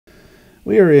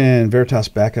We are in Veritas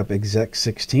Backup Exec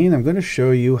 16. I'm going to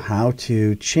show you how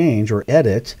to change or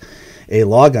edit a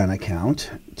Logon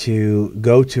account to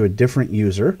go to a different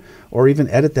user or even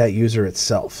edit that user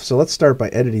itself. So let's start by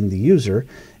editing the user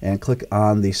and click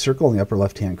on the circle in the upper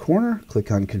left-hand corner. Click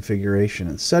on Configuration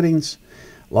and Settings,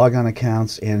 Logon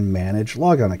Accounts, and Manage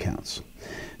Logon Accounts.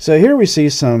 So here we see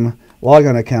some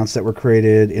Logon accounts that were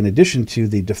created in addition to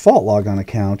the default Logon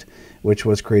account, which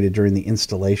was created during the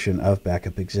installation of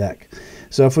Backup Exec.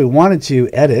 So if we wanted to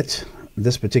edit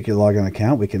this particular Logon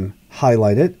account, we can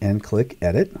highlight it and click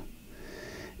Edit.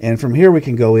 And from here we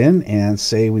can go in and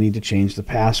say we need to change the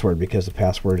password because the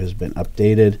password has been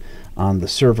updated on the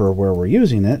server where we're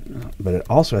using it, but it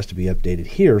also has to be updated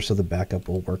here so the backup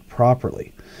will work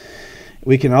properly.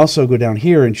 We can also go down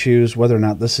here and choose whether or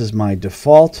not this is my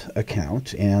default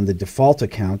account, and the default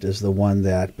account is the one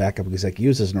that Backup Exec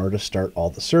uses in order to start all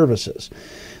the services.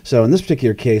 So in this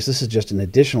particular case, this is just an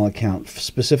additional account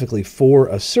specifically for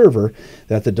a server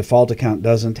that the default account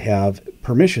doesn't have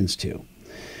permissions to.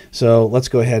 So let's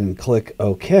go ahead and click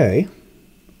OK,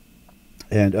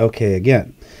 and OK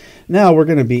again. Now we're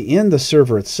going to be in the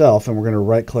server itself, and we're going to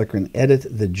right-click and edit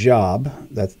the job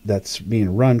that's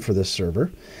being run for this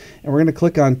server. And we're going to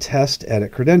click on Test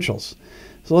Edit Credentials.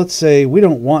 So let's say we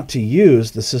don't want to use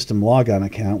the System Logon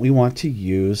account. We want to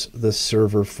use the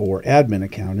Server for Admin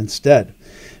account instead,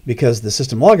 because the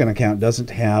System Logon account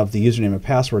doesn't have the username and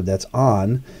password that's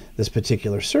on this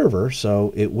particular server,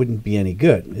 so it wouldn't be any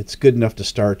good. It's good enough to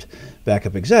start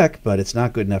Backup Exec, but it's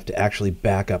not good enough to actually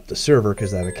back up the server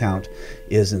because that account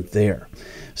isn't there.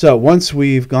 So once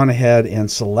we've gone ahead and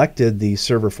selected the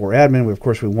Server for Admin, of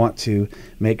course we want to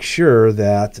make sure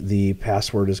that the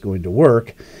password is going to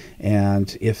work.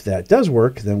 And if that does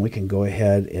work, then we can go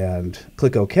ahead and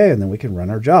click OK, and then we can run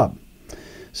our job.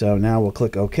 So now we'll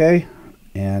click OK,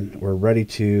 and we're ready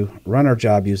to run our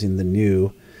job using the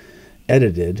new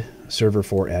edited Server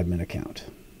for Admin account.